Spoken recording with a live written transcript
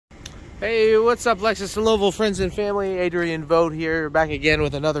Hey, what's up, Lexus of Louisville friends and family? Adrian Vogt here, back again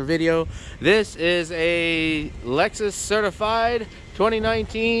with another video. This is a Lexus certified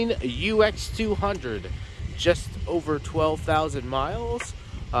 2019 UX 200, just over 12,000 miles.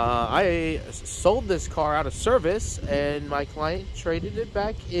 I sold this car out of service and my client traded it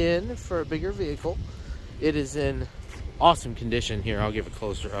back in for a bigger vehicle. It is in awesome condition. Here, I'll give a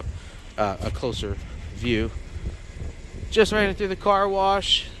closer view. Just ran it through the car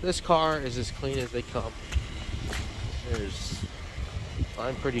wash. This car is as clean as they come.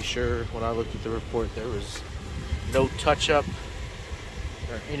 I'm pretty sure when I looked at the report, there was no touch-up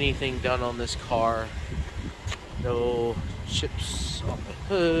or anything done on this car. No chips on the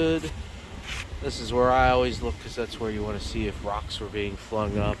hood. This is where I always look because that's where you want to see if rocks were being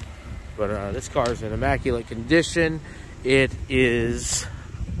flung up. But this car is in immaculate condition. It is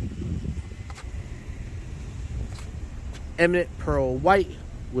eminent pearl white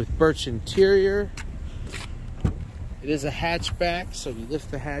with birch interior. It is a hatchback, so if you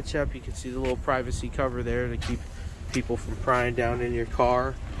lift the hatch up, you can see the little privacy cover there to keep people from prying down in your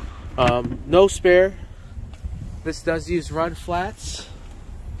car. No spare. This does use run flats.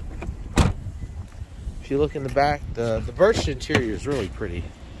 If you look in the back, the birch interior is really pretty.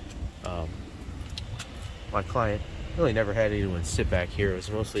 My client really never had anyone sit back here. It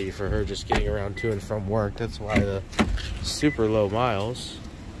was mostly for her just getting around to and from work. That's why the super low miles.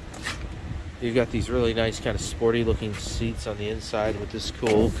 You've got these really nice kind of sporty looking seats on the inside with this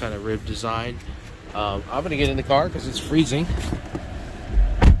cool kind of rib design. I'm gonna get in the car because it's freezing.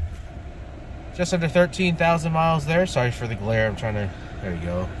 Just under 13,000 miles there. Sorry for the glare. There you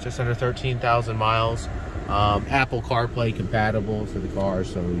go. Just under 13,000 miles. Apple CarPlay compatible for the car,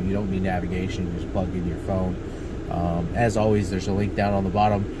 so you don't need navigation. You just plug in your phone. As always, there's a link down on the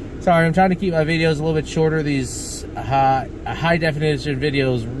bottom. Sorry, I'm trying to keep my videos a little bit shorter. These high definition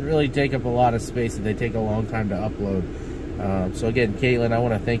videos really take up a lot of space and they take a long time to upload. So again, Caitlin, I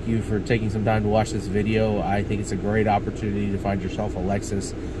want to thank you for taking some time to watch this video. I think it's a great opportunity to find yourself a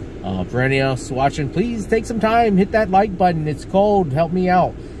Lexus. For anyone else watching, please take some time, hit that like button. It's cold, help me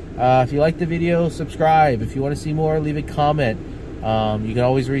out. If you like the video, subscribe. If you want to see more, leave a comment. You can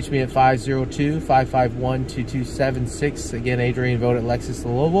always reach me at 502-551-2276. Again, Adrian Vogt at Lexus of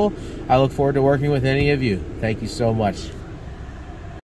Louisville. I look forward to working with any of you. Thank you so much.